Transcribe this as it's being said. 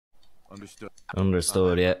Understood.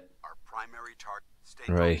 Understood, yeah. Our primary target.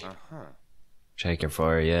 Right. Check your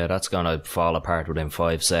fire, yeah, that's gonna fall apart within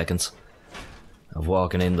 5 seconds of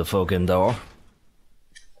walking in the fucking door.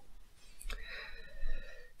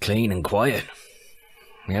 Clean and quiet.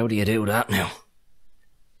 How do you do that now?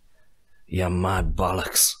 You mad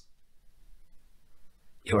bollocks.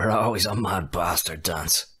 You were always a mad bastard,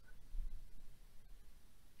 Dance.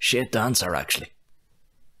 Shit dancer, actually.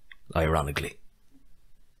 Ironically.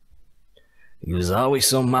 He was always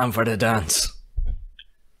some man for the dance.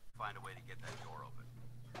 Find a way to get that door open.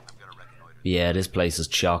 I'm gonna reconnoiter. Yeah, this place is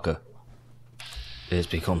chocker. This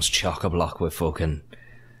becomes chock-a-block with fucking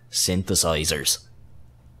synthesizers.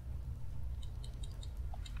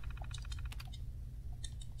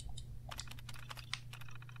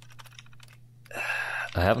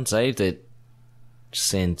 I haven't saved it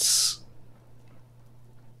since...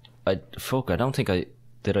 I don't think I...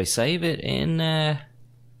 Did I save it in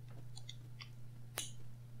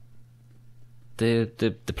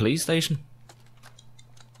the police station?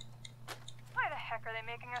 Why the heck are they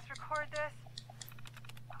making us record this?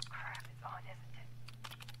 Oh crap, it's on, isn't it?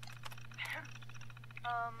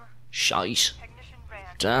 Shite. Technician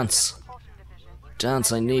Rand. Dance. Propulsion Division.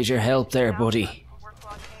 Dance, I need your help there, buddy. Work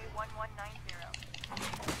log A1190.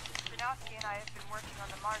 Janowski and I have been working on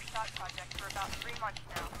the Mars Shot project for about 3 months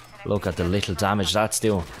now. And I Look at the little damage that's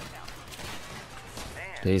doing.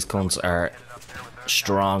 These cunts are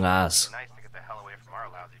strong as. Nice to get the hell away from our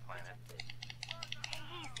lousy planet.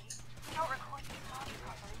 Don't record these logs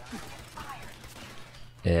properly.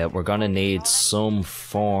 Fire. Yeah, we're gonna need some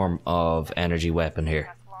form of energy weapon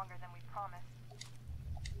here. That's longer than we promised.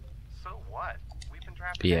 So what? We've been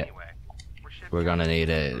drafted Yeah, anyway. we're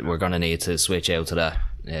gonna need to switch out to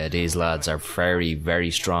that. These lads are very,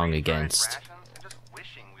 very strong against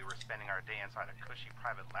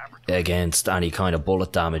any kind of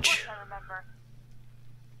bullet damage. I remember.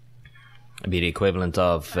 It'd be the equivalent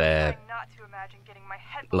of Trying not to imagine getting my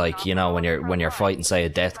head blown like, off you know, with when you're fighting, say, a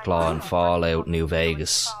Deathclaw in Fallout New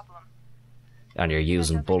Vegas, and you're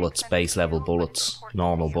using bullets, base level bullets,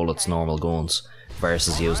 normal guns,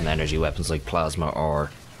 versus using energy weapons like plasma or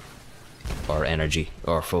energy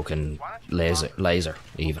or fucking laser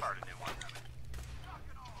even.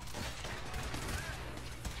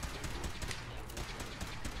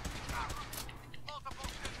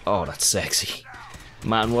 Oh, that's sexy.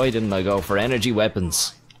 Man, why didn't I go for energy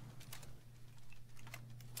weapons?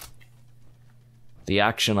 The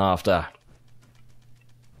action off that.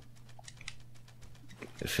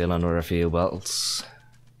 Fill in with a few bottles.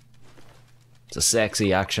 It's a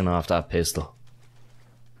sexy action off that pistol.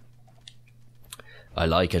 I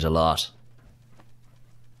like it a lot.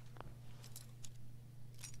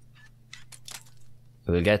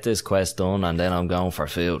 We'll get this quest done and then I'm going for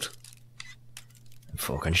food. I'm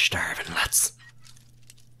fucking starving, lads.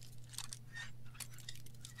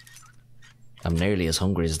 I'm nearly as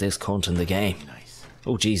hungry as this cunt in the game. Nice.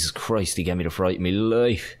 Oh Jesus Christ, he gave me the fright of my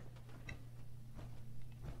life.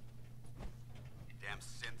 Damn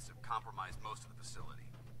synths have compromised most of the facility.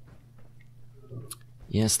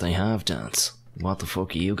 Yes, they have, Dance. What the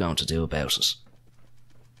fuck are you going to do about it?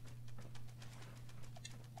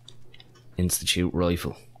 Institute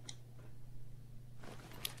rifle.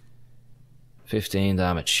 15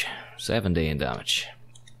 damage. 17 damage.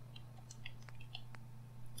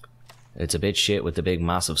 It's a bit shit with the big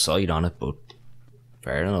massive sight on it, but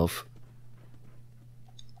fair enough.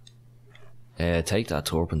 Take that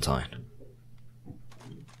turpentine.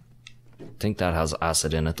 I think that has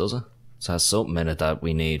acid in it, does it? It has something in it that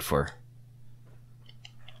we need for...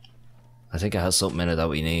 I think it has something in it that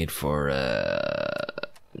we need for...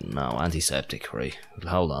 No, antiseptic, right. We'll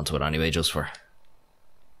hold on to it anyway, just for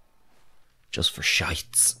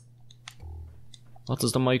shites. What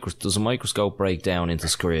does does the microscope break down into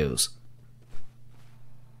screws?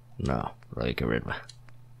 No, right, get rid of it.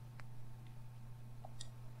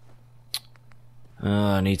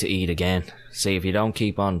 I need to eat again. See, if you don't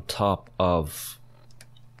keep on top of...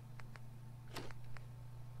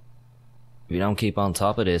 If you don't keep on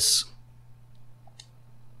top of this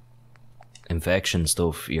infection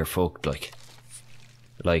stuff, you're fucked, like.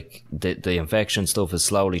 Like, the infection stuff is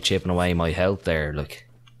slowly chipping away my health there, like.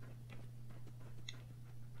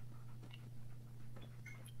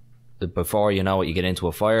 Before you know it, you get into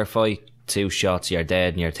a firefight, 2 shots, you're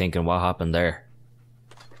dead, and you're thinking, what happened there?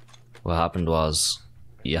 What happened was,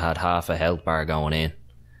 you had half a health bar going in.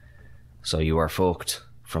 So you were fucked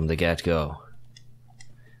from the get-go.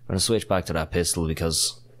 I'm gonna switch back to that pistol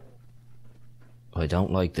because I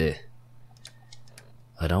don't like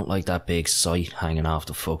that big sight hanging off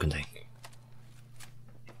the fucking thing.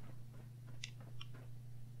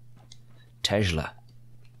 Tesla.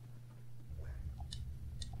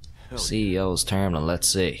 CEO's terminal, let's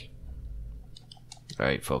see.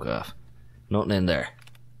 Right, fuck off. Nothing in there.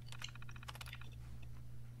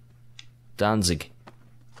 Danzig.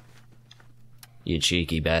 You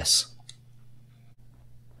cheeky Bess.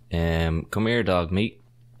 Come here, dog meat.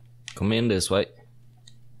 Come in this way.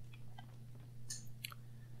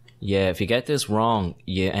 Yeah, if you get this wrong,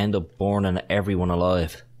 you end up burning everyone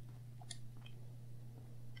alive.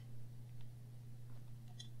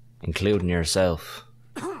 Including yourself.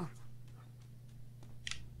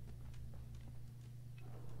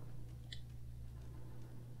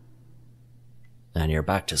 And you're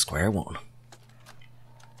back to square one.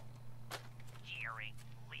 Jeering,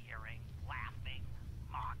 leering, laughing,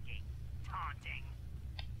 mocking, taunting.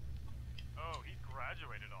 Oh, he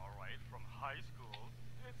graduated all right from high school.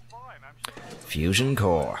 It's fine, I'm sure. Fusion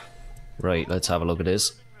core. Right, let's have a look at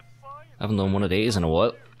this. Haven't done one of these in a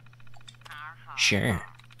while. Sure.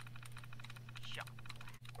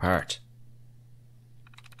 Part.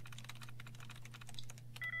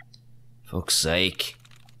 Fuck's sake.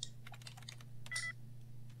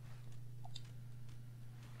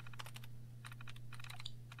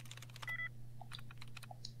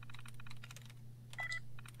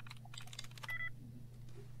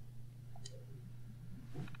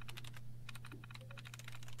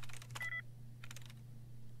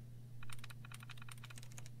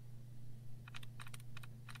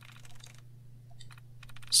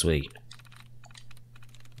 Sweet.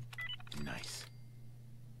 Nice.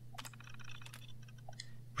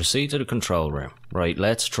 Proceed to the control room. Right,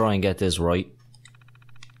 let's try and get this right.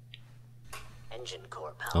 Engine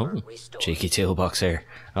core power Oh, restored. cheeky toolbox here.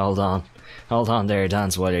 Hold on. Hold on there,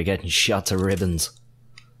 Dance, while you're getting shot to ribbons.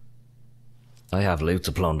 I have loot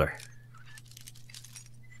to plunder.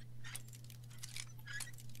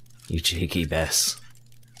 You cheeky Bess.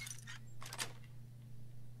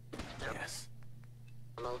 Yes.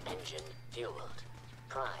 Thermal engine fueled,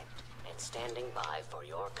 primed, and standing by for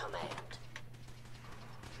your command.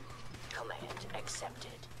 Command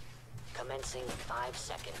accepted. Commencing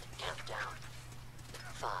 5-second countdown.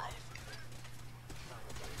 5,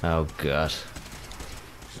 Oh god.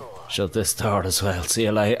 4, Shut this door as well. See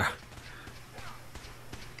you later.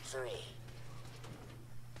 3,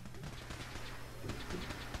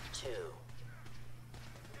 2,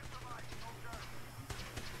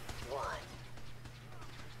 1.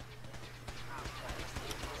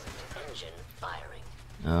 Engine firing.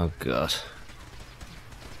 Oh god.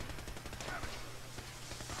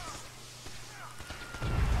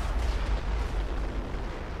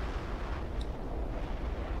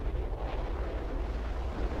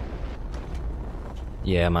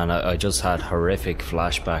 Yeah, man, I just had horrific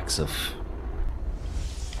flashbacks of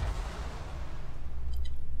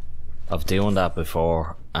doing that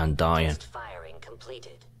before and dying. Test firing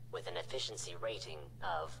completed with an efficiency rating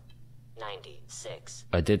of 96.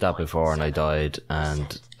 I did that before and I died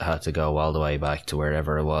and had to go all the way back to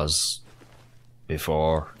wherever it was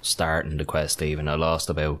before starting the quest even. I lost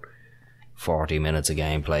about 40 minutes of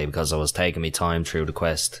gameplay because I was taking me time through the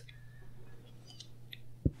quest.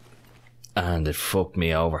 And it fucked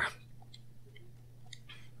me over.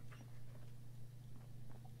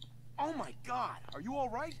 Oh my god, are you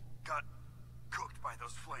alright? Got cooked by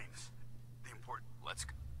those flames. The important. Let's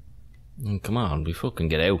go. Come on, we fucking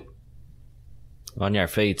get out. On your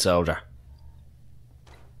feet, soldier.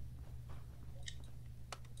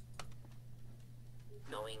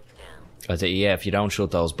 Going down. I think, yeah, if you don't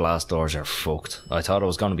shut those blast doors, you're fucked. I thought I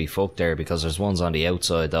was going to be fucked there because there's ones on the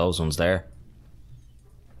outside, those ones there.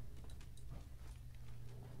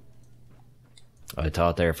 I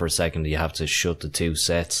thought there for a second you have to shut the two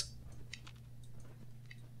sets.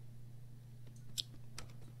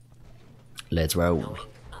 Let's roll. Going up.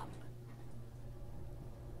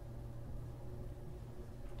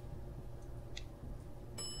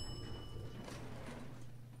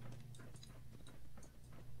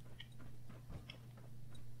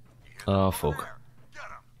 Oh fuck. Get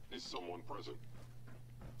him. Is someone present?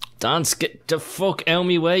 Dance, get the fuck out of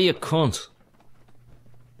me way, you cunt.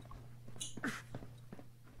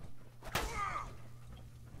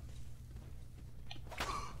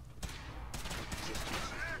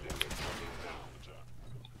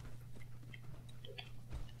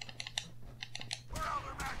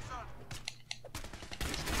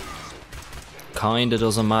 Kinda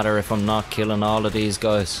doesn't matter if I'm not killing all of these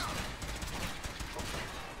guys.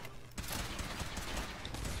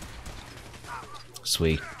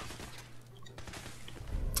 Sweet.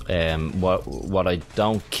 What I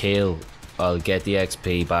don't kill, I'll get the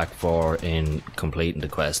XP back for in completing the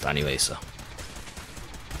quest anyway, so.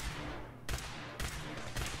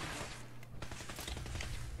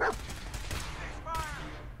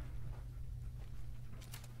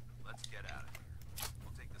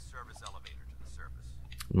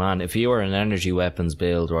 Man, if you were an energy weapons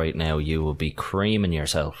build right now, you would be creaming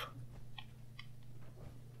yourself.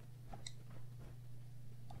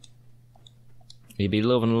 You'd be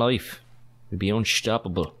loving life. You'd be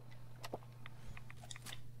unstoppable.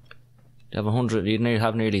 You'd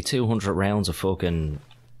have nearly 200 rounds of fucking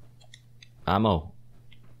ammo.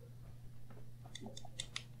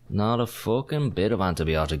 Not a fucking bit of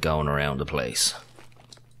antibiotic going around the place.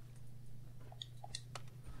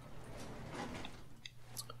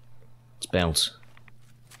 Let's bounce.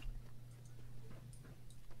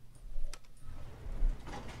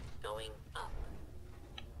 Going up.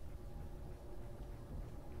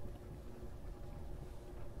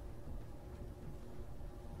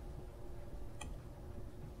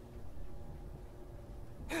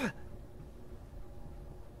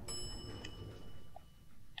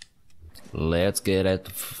 Let's get at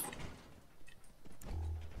the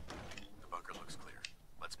The bunker looks clear.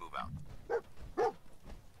 Let's move out.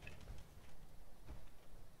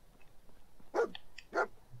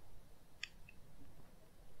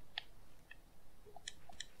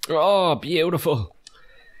 Oh, beautiful.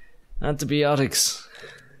 Antibiotics.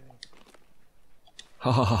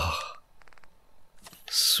 Oh,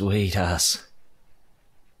 sweet ass.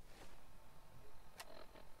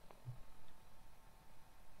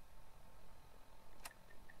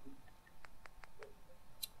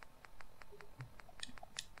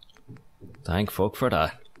 Thank fuck for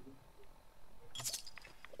that.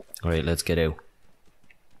 Alright, let's get out.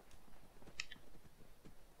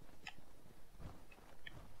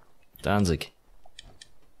 Danzig.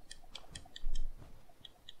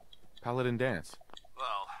 Paladin Dance. Well,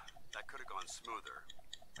 that could have gone smoother.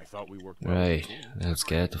 I thought we worked well. Right, let's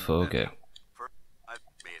get the fuck out. I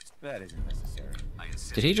made it. That isn't necessary. I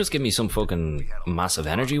insist. Did he just give me some fucking massive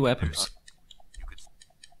energy weapons? You could.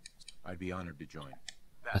 I'd be honored to join.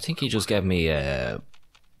 I think he just gave me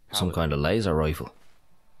some kind of laser rifle.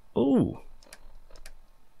 Ooh.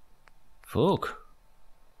 Fuck.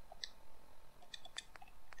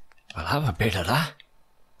 I'll have a bit of that.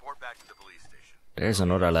 Report back to the police station. There's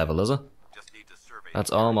another level, is it? Just need to survey.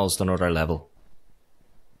 That's almost another level.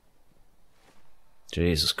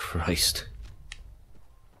 Jesus Christ.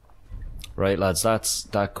 Right, lads, that's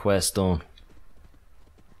that quest done.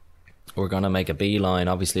 We're gonna make a beeline.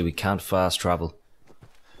 Obviously, we can't fast travel.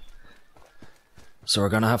 So we're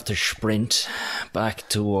gonna have to sprint back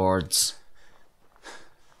towards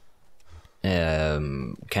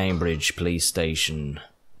Cambridge Police Station